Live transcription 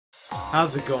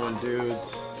How's it going,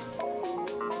 dudes?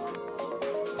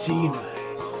 Nice. You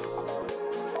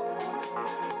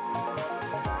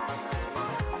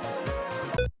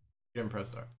didn't press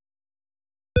start.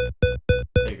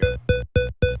 There you go.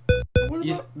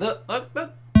 Look.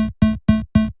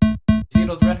 See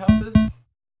those red houses?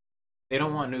 They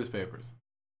don't want newspapers.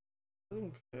 I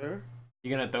don't care.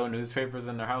 You gonna throw newspapers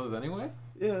in their houses anyway?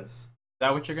 Yes. Is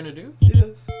that what you're gonna do?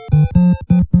 Yes.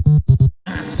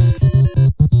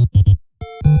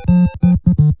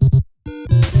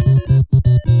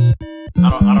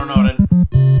 I don't know then.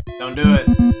 Don't do it.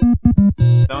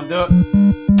 Don't do it.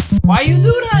 Why you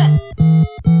do that?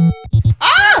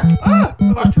 Ah!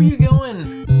 Watch where you going.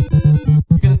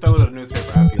 You can throw the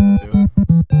newspaper at people too.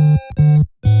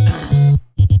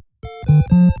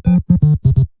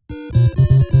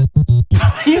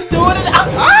 You throwing it out?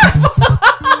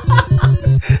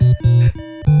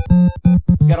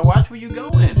 You gotta watch where you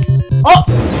going. Oh!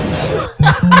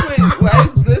 Wait, why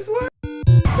is this one?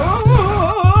 Oh!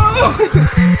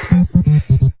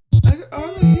 I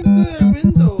wanna hit their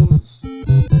windows.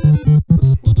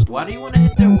 Why do you want to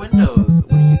hit their windows?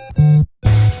 What are you...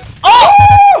 Oh!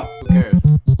 Who cares?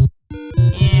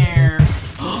 Yeah.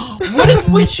 What is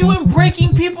with you and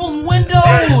breaking people's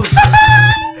windows?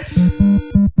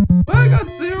 But I got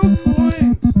 0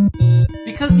 points.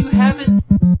 Because you haven't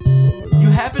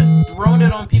thrown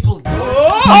it on people's doors.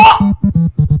 Oh!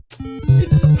 It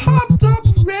just popped up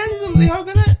randomly. How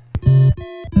can I?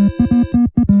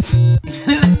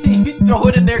 You throw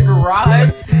it in their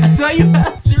garage. That's how you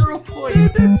have 0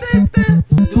 points.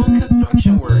 Doing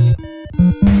construction work.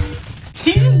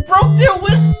 She just broke their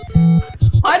window.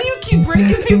 Why do you keep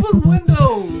breaking people's windows?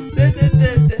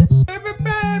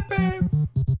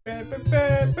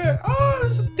 Oh,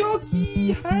 there's a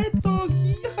doggy. Hi,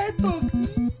 doggy. Hi,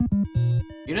 doggy.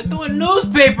 You didn't throw a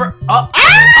newspaper. Oh, oh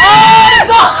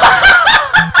no,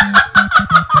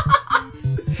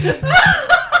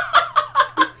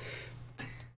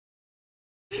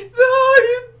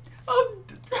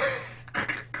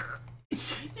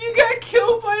 you got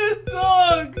killed by a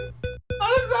dog. How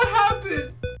does that happen?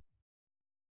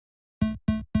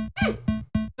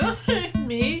 That ain't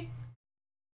me.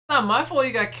 Not my fault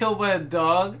you got killed by a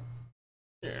dog.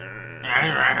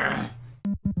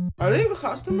 Are they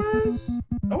customers?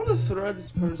 I want to thread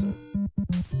this person.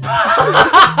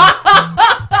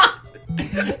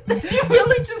 Did you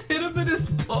really just hit him in his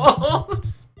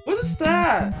balls? What is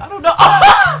that? I don't know.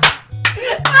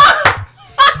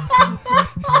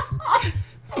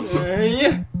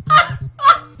 Yeah.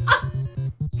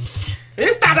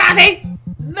 You stop laughing!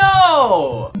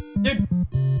 No! Dude.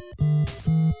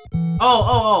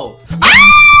 Oh.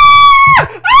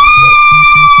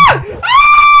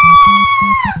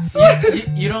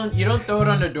 You don't throw it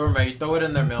on their doormat, you throw it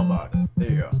in their mailbox. There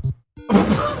you go.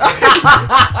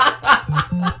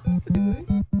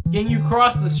 Can you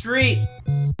cross the street?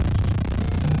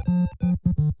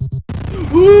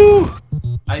 Ooh.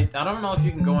 I don't know if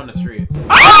you can go on the street.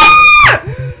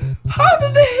 How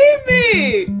did they hit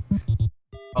me?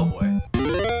 Oh boy.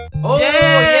 Oh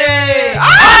yay!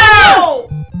 Oh!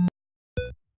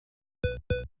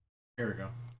 Here we go.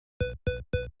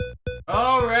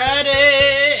 Alrighty!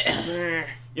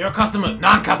 Your customers,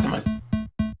 non-customers!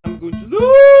 I'm going to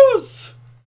lose!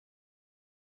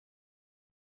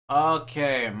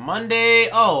 Okay, Monday.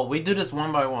 Oh, we do this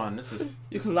one by one. This is...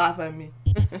 You can laugh at me.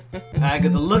 I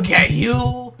get to look at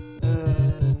you!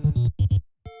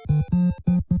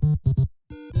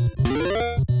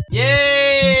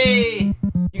 Yay!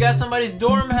 You got somebody's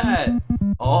dorm hat!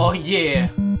 Oh yeah!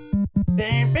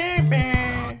 Bam, bam,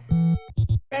 bam.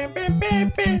 Bam, bam, bam,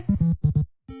 bam.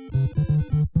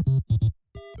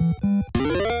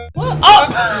 What? Oh!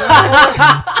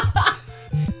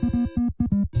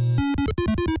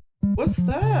 What's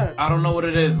that? I don't know what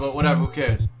it is, but whatever, who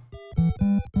cares?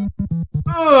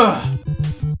 Ugh.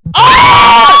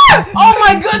 Oh! Oh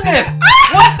my goodness!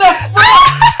 What the frick?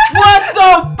 What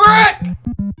the frick?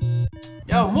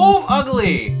 Yo, move,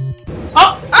 ugly!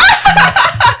 Oh!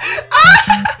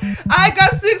 I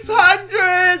got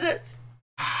 600!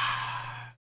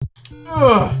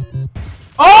 Ugh.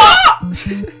 Oh!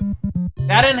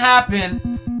 That didn't happen.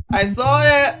 I saw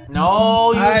it!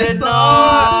 No, you I did saw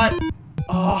not!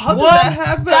 Oh, how did that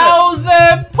happen?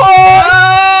 1,000 points!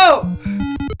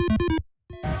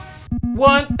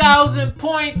 1,000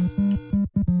 points!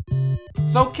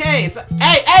 It's okay. It's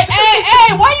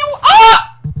hey! Why you up?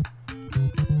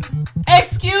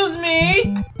 Excuse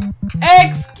me.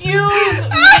 Excuse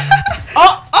me.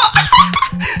 Oh!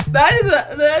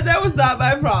 That was not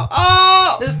my problem.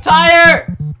 Oh! This tire.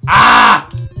 Ah!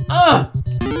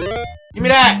 Give me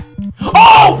that.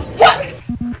 Oh! What?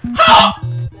 How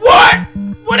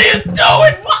are you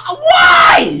doing?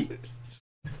 Why?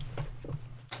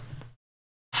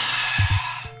 I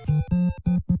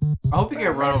hope you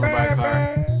get run over by a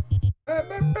car. I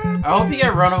hope you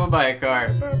get run over by a car.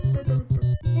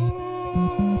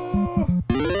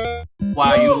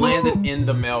 Wow, you landed in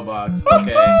the mailbox.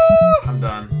 Okay, I'm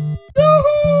done.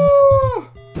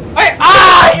 Hey,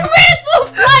 you ran into a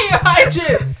fire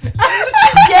hydrant! That's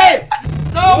what you get!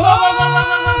 Go, go, go, go, go,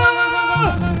 go, go,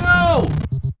 go, go!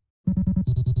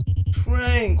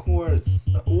 Train course.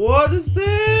 What is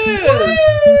this?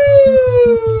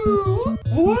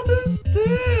 What is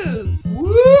this?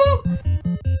 Woo!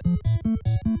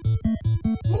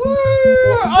 Woo!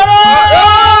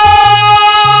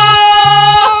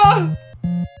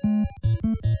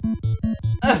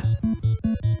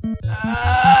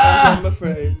 Oh, I'm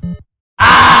afraid.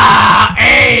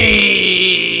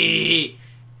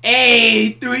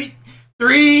 Hey,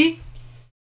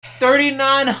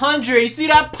 3,900. You see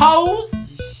that pose?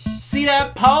 See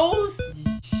that pose?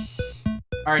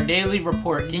 Our daily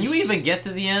report. Can you even get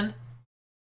to the end?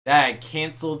 That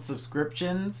canceled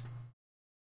subscriptions.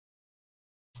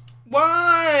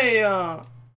 Why?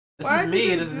 This Why is me.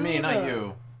 did This is you me, do not that?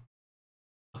 you.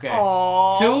 Okay.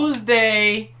 Aww.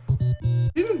 Tuesday.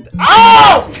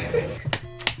 Oh!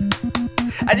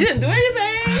 I didn't do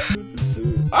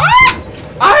anything. Ah!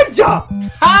 Aja!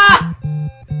 Ha!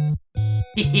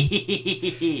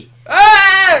 Hey!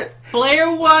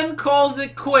 Player 1 calls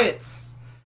it quits.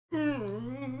 Wait,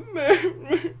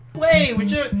 would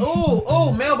you?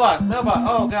 Oh, mailbox.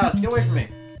 Oh god, get away from me.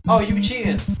 Oh, you be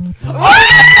cheating.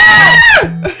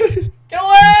 Get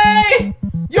away!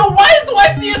 Yo, why do I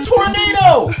see a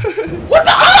tornado? What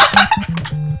the?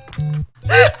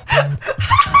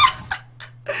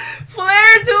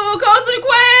 Flare 2 calls it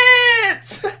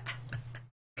quits!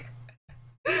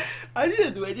 I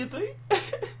didn't do anything.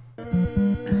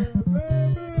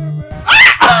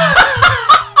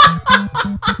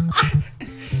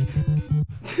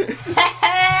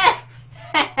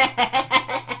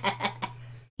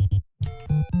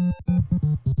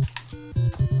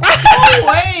 No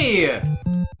way!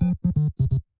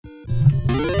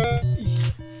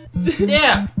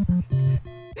 Yeah.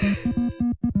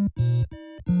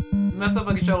 Mess up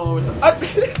my controller over time.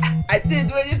 I didn't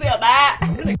do anything on that.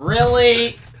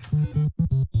 Really?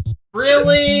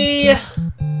 Really?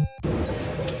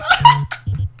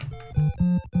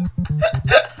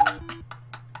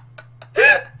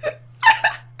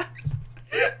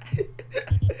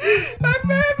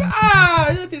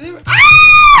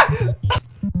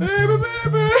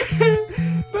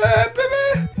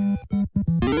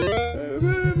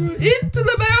 Into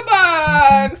the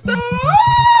mailbox! No!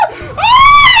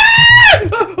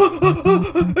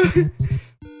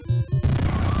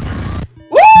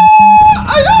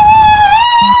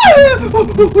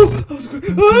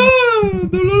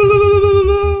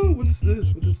 What's this?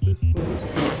 What is this?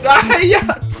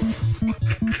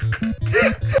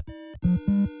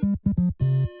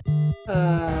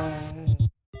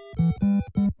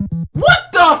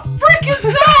 What the frick is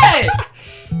that?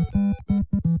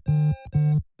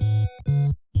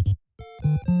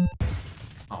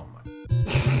 Oh my.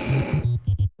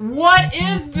 What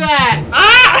is that?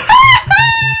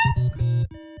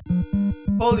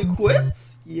 Holy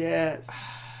quits? Yes.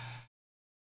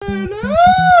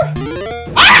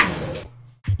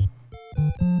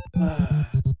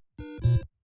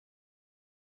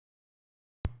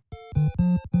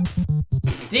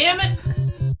 Damn it!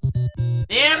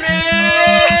 Damn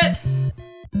it!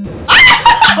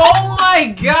 Oh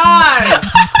my god!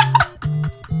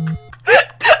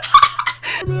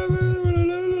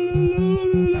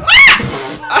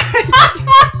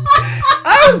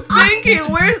 I was thinking,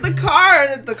 where's the car?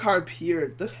 And the car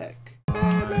appeared. The heck?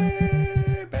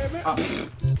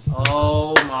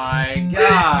 Oh my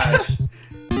gosh!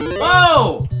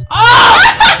 Whoa! Oh!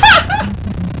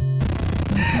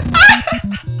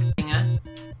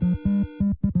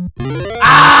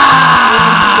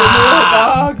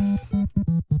 Mailbox.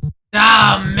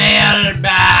 The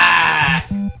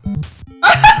mailbox!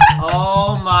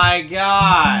 Oh my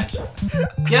gosh!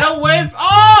 Get away from—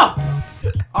 Oh!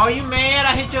 Oh, you mad?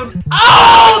 I hit your—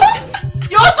 Oh!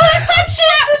 Yo, I thought he stopped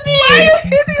chasing me! Why are you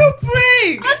hitting a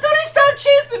brake? I thought he stopped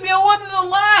chasing me. I wanted to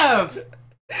laugh.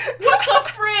 What the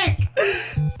frick?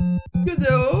 You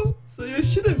know, so you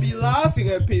shouldn't be laughing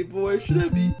at people. It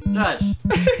shouldn't be. Josh.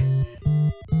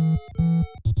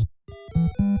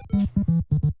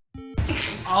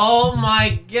 Oh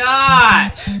my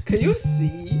gosh! Can you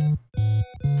see?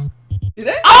 Did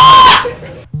I? Ah!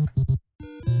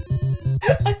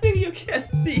 I think you can't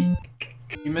see.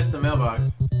 You missed the mailbox.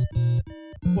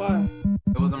 Why?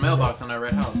 There was a mailbox on that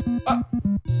red house.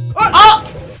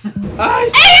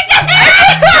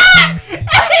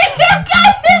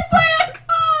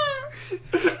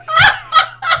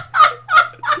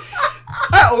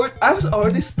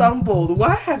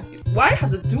 Why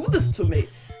have to do this to me?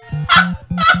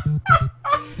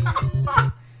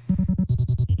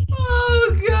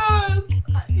 Oh god!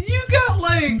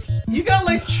 You got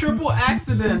like triple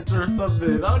accident or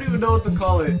something. I don't even know what to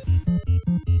call it.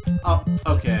 Oh,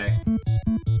 okay.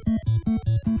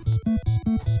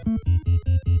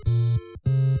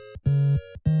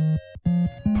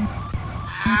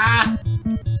 Ah!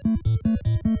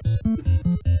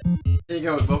 There you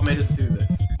go, we both made it to Susan.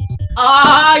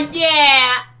 Oh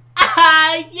yeah!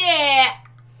 Ah yeah!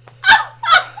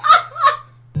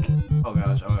 Oh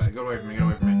gosh, alright, get away from me, get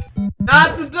away from me.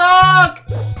 Not the dog!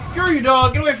 Screw you,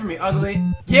 dog, get away from me, ugly.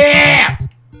 Yeah!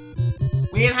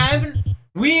 We ain't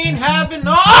having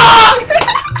no. Oh!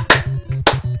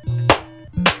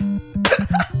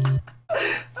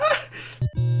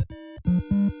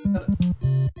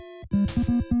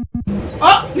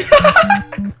 Oh!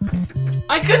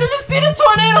 I couldn't even see the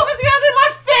tornado because you had it in my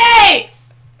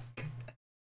face!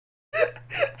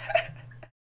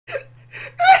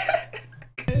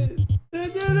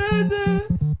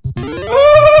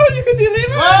 Oh, you can delete it?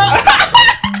 Oh!